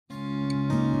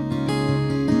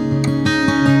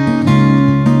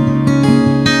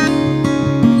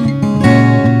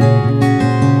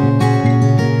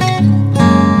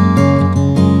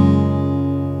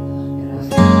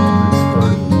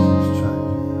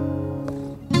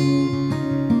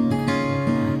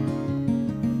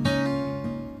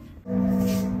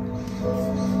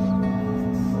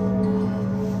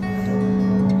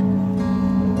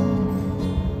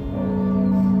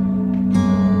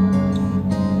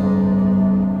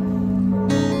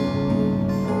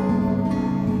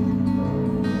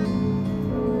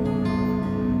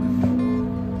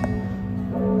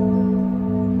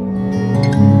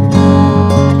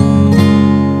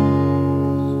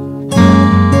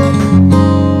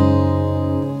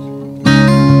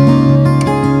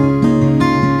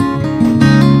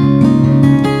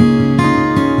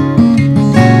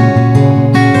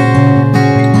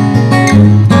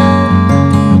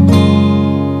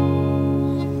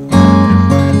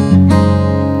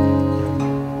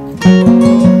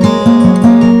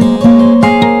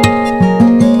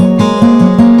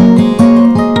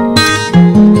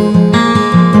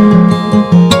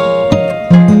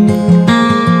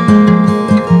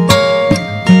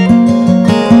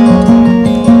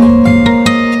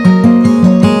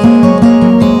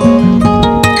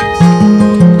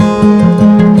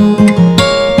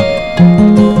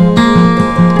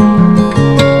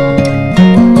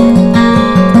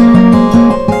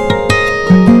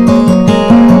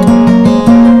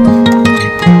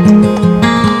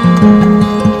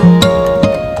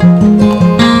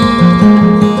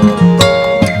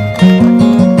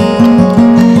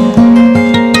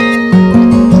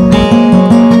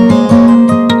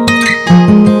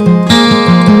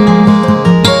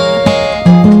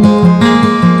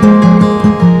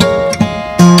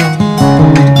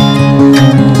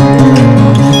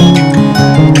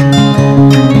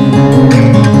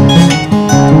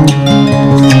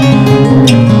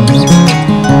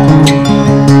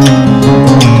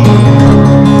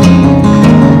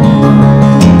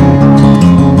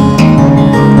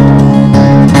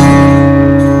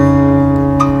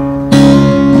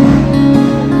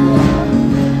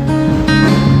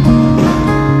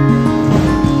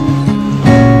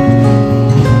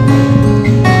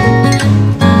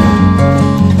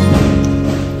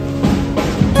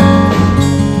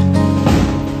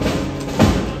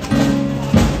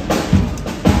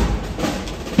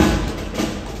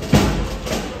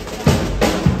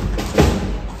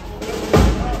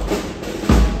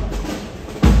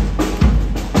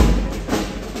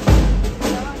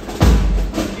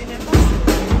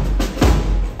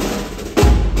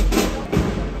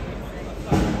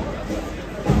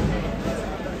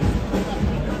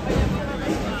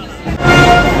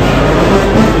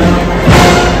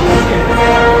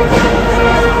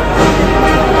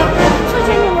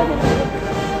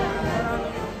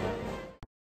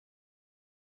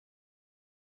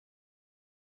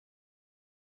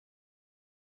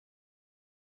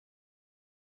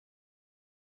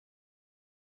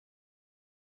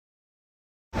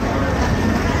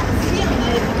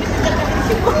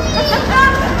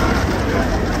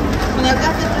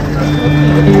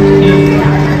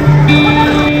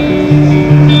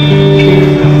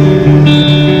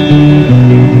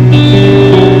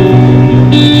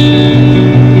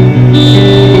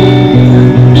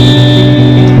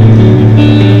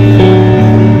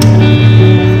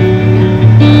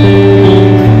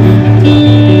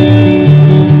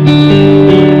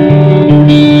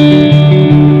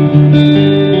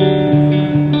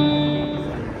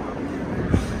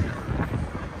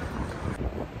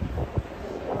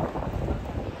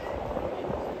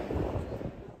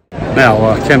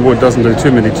Now, Ken Wood doesn't do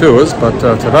too many tours, but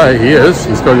today he is.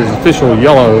 He's got his official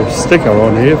yellow sticker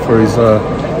on here for his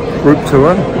group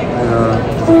tour.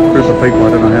 Group of people, I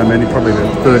don't know how many, probably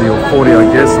about 30 or 40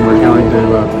 I guess, and we're going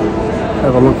to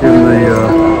have a look in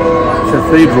the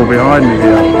cathedral behind me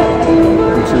here,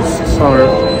 which is so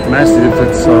massive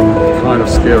it's kind of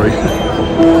scary.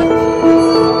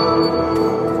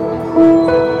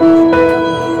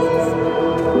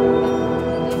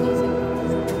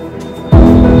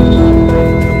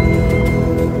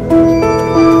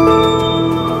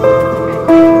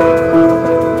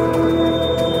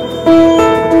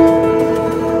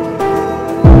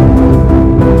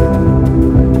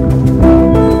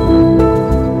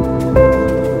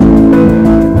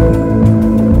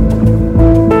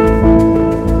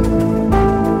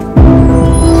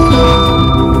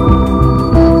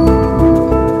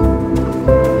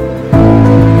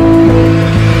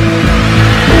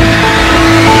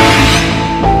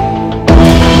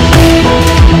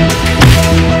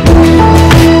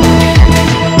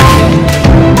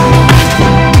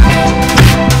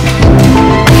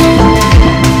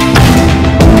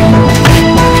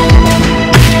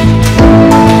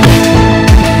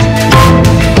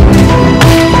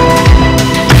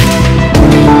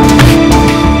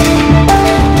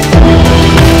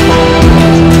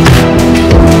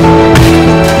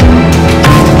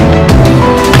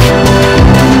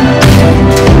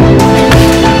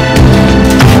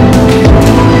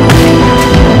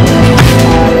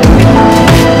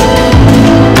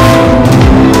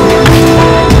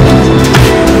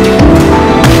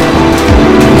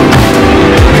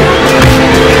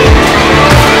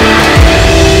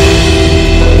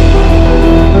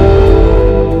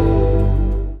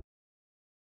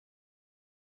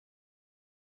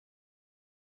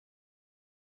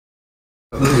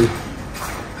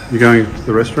 You going to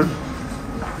the restaurant?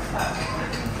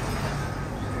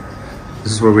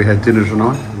 This is where we had dinner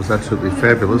tonight. It was absolutely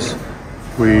fabulous.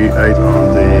 We ate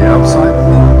on the outside.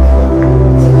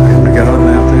 And we got on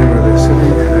out there where they're sitting,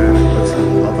 and it was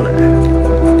lovely.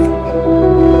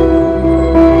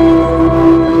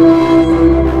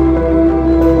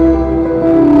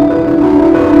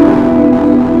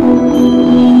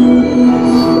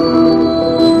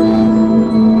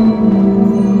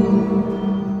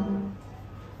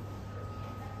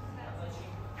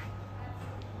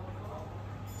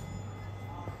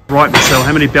 Right, Michelle,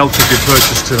 how many belts have you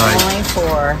purchased today? Only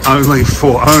 4. Only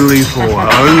 4, only 4,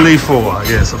 only 4.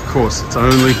 Yes, of course, it's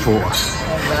only 4. I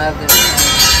love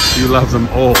this one. You love them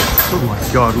all. Oh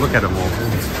my God, look at them all. Oh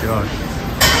my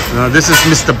God. This is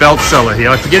Mr. Belt Seller here.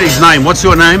 I forget his name. What's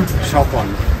your name? Chopon.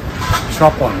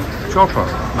 Chopper.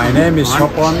 My name is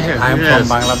Chopon. I'm Yes.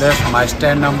 from Bangladesh. My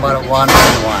stand number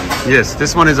 111. Yes,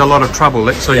 this one is a lot of trouble,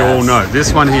 so you all know.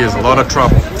 This one here is a lot of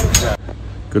trouble.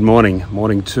 Good morning.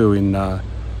 Morning 2 in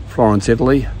Florence,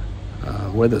 Italy.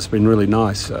 Weather's been really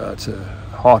nice. It's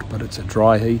hot, but it's a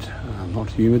dry heat, not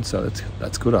humid, so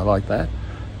that's good. I like that.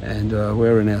 And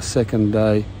we're in our second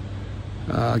day,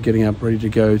 getting up ready to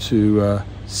go to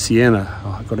Siena.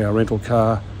 I got our rental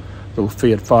car, little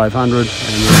Fiat 500.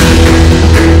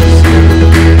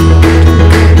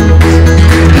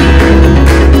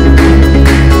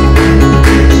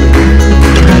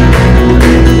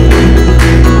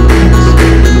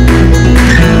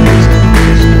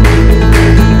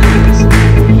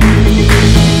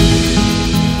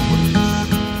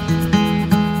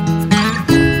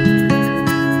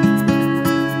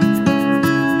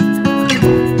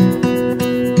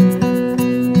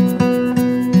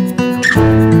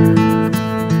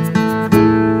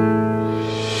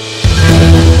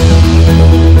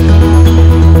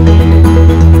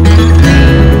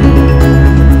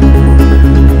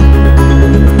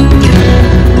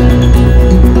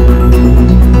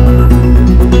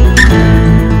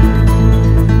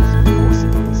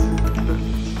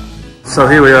 So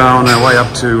here we are on our way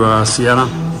up to Siena.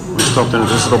 We stopped in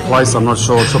this little place, I'm not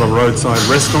sure, sort of roadside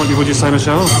restaurant, would you say,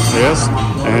 Michelle? Yes.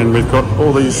 And we've got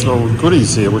all these little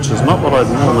goodies here, which is not what I'd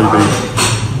normally be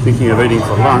thinking of eating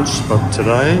for lunch, but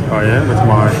today I am with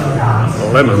my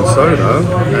lemon soda,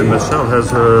 and Michelle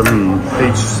has her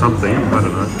peach something, I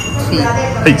don't know.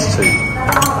 Peach tea.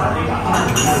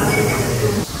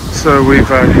 So we've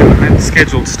got a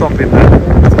scheduled stop in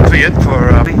the Fiat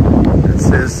for, it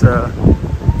says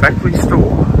factory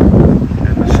store,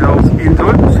 and Michelle's into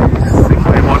it. She's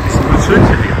thinking there might be some good suits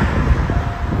in here.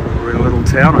 We're in a little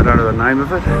town, I don't know the name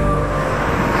of it.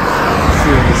 See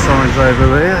all the signs over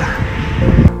there.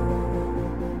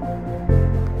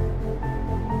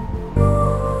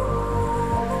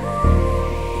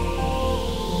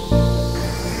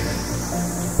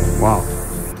 Wow.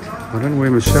 I don't know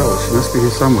where Michelle is. She must be here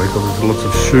somewhere because there's lots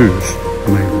of shoes. I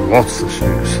mean, lots of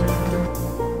shoes.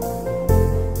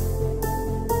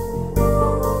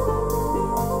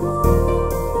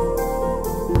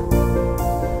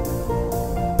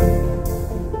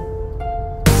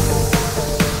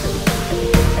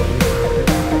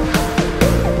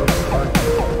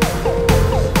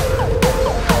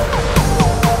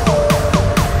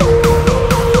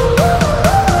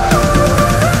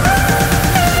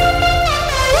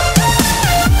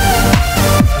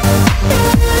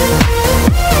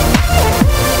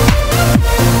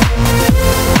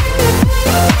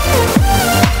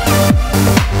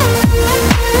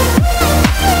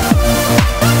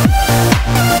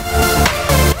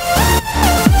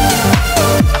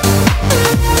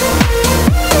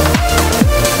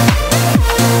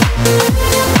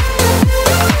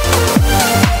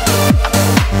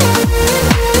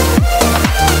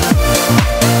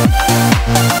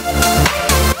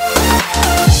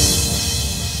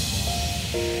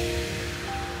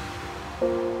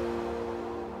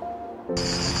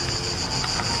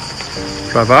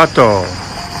 Bravato.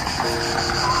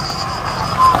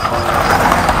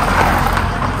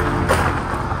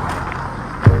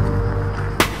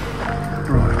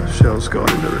 Right, Michelle's gone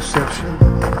into reception.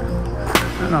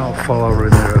 And I'll follow her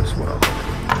in there as well.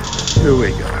 Here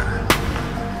we go.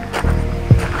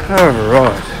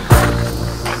 Alright.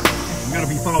 I'm going to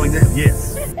be following that,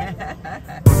 yes.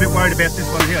 I'm a bit worried about this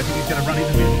one here. I think he's going to run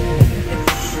into me.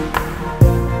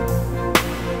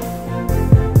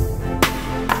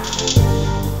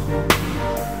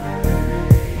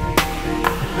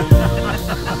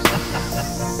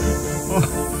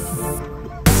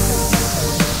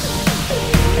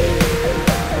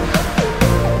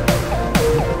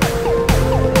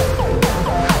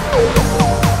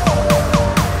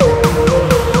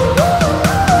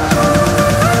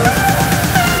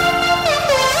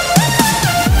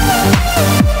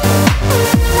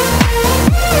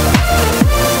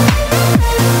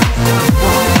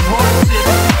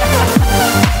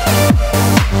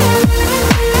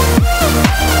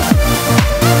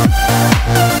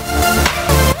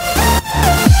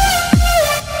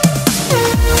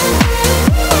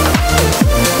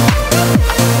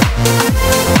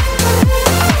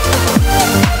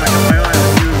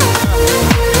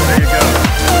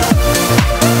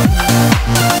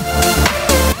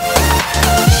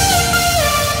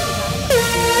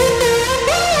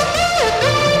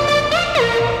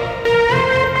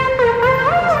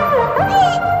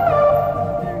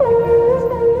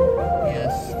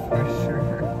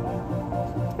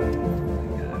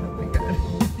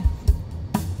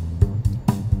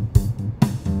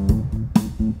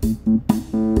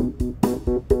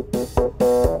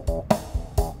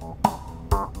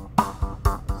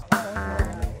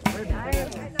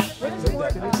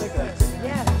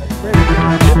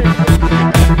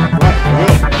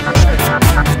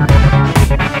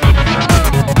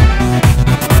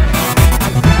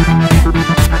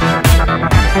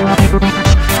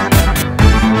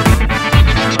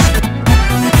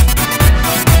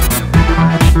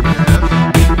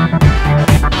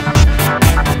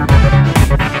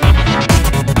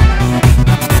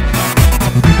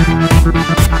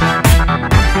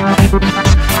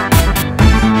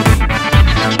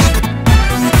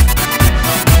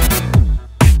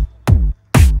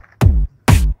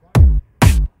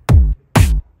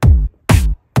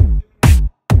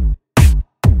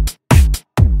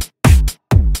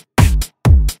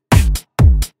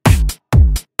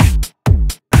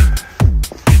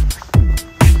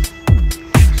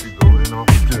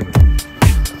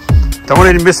 Don't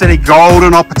want you to miss any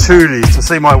golden opportunities to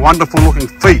see my wonderful looking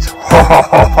feet. Ho, ho,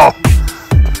 ho, ho.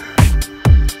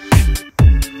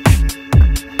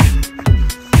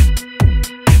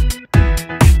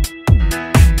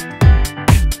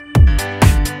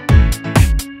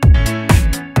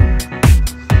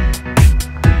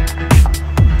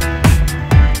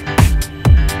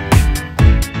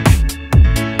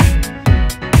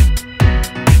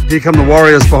 Here come the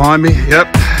warriors behind me.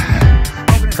 Yep.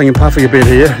 Puffing and puffing a bit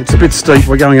here. It's a bit steep.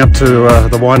 We're going up to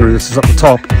the winery. This is up the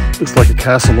top. Looks like a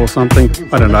castle or something.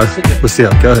 I don't know. We'll see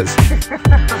how it goes.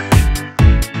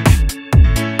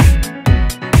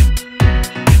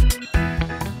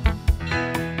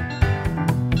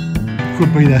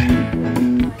 Could be the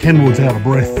Kenwood's out of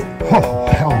breath. Oh,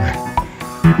 hell.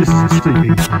 This is a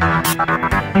steep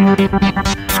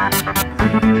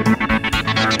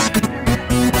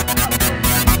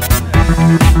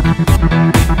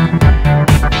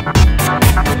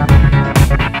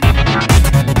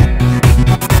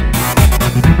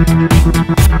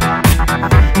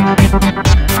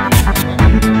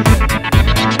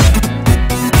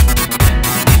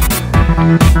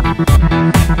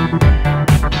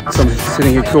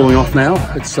cooling off now.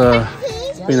 It's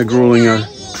been a grueling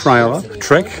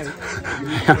trek.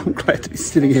 I'm glad to be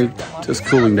sitting here just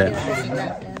cooling down.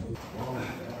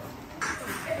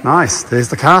 Nice, there's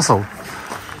the castle.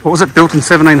 What was it, built in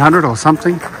 1700 or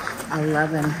something?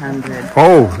 1100.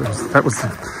 Oh, that was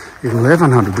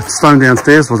 1100. The stone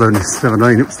downstairs was only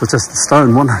 17. It was just the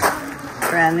stone, wasn't it?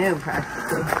 Brand new,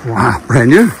 practically. Wow, brand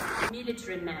new.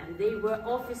 Military men, they were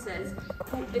officers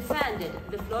who defended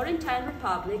the Florentine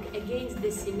Republic against the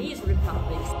Siamese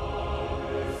republics.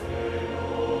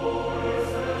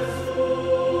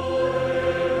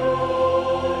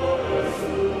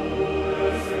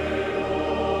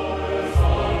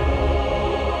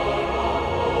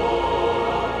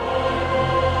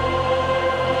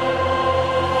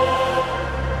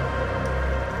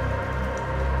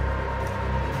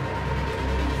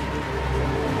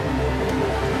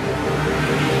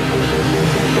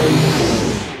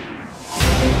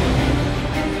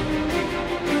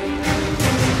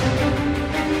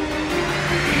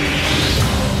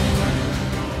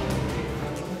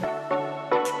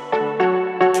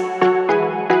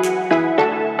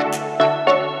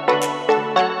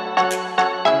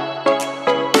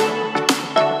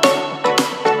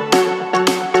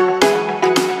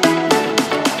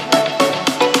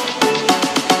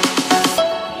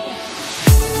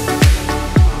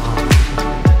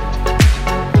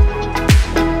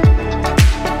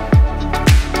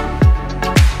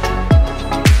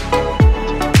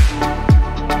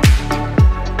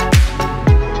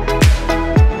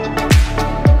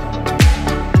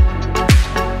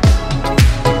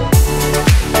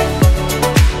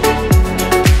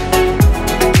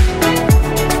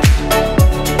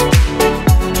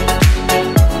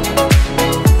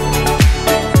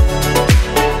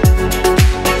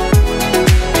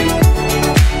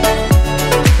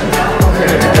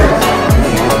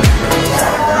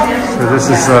 This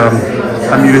is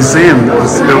a museum that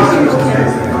was built,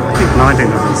 I think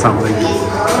 1900 something.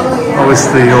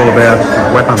 Obviously all about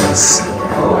weapons.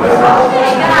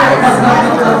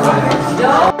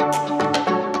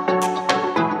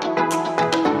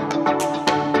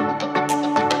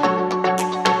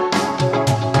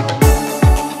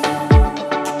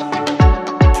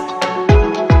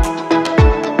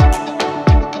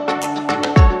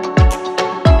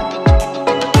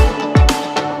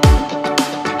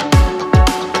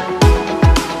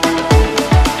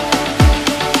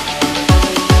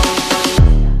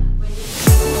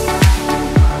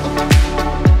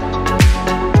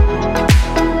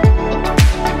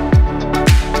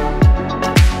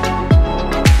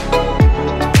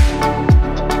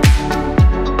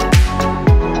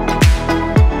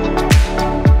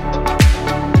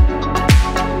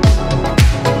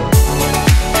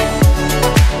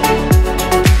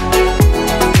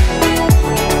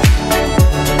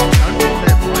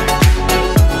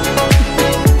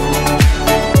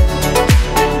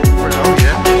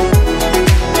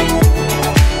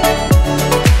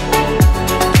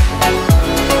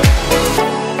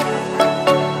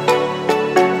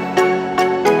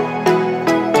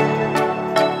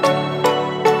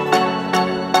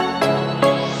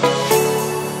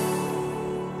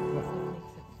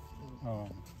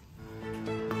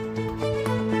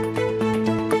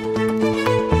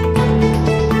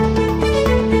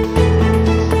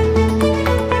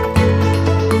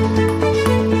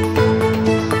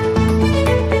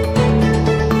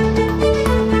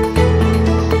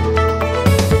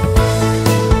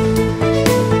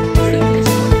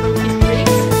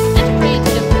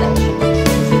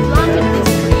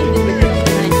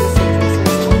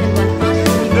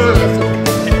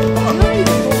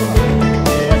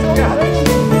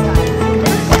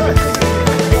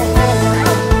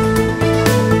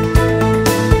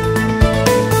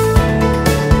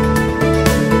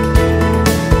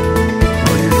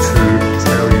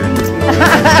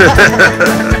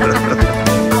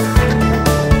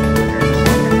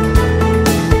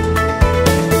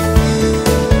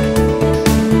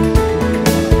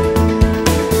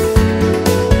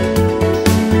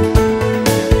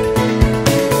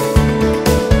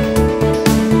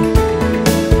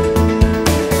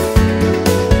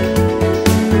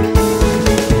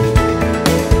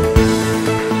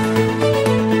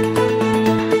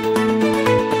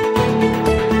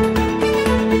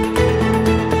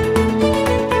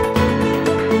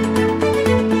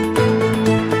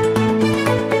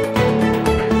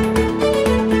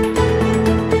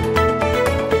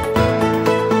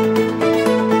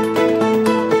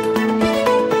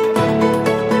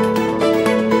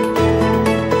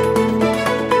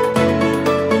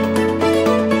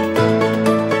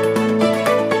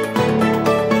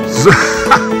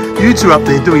 You two up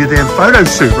there doing a damn photo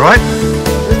shoot, right?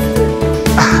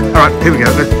 All right, here we go.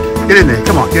 Let's get in there.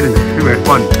 Come on, get in there. Here we go.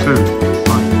 1, 2,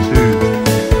 1, 2,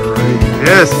 3.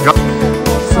 Yes. Go.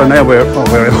 So now we're. Oh,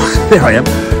 there I am.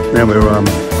 Now we're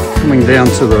coming down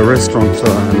to the restaurant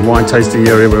and wine tasting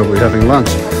area where we're having lunch.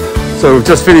 So we've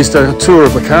just finished a tour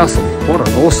of the castle. What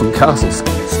an awesome castle.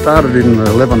 Started in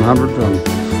 1100,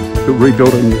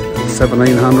 rebuilt in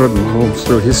 1700 and all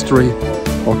through history,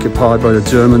 occupied by the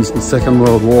Germans in the Second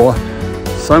World War.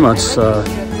 So much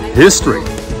history.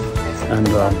 And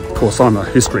of course I'm a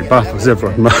history buff as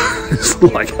ever knows,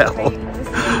 like hell.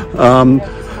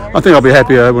 I think I'll be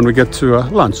happier when we get to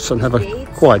lunch and have a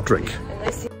quiet drink.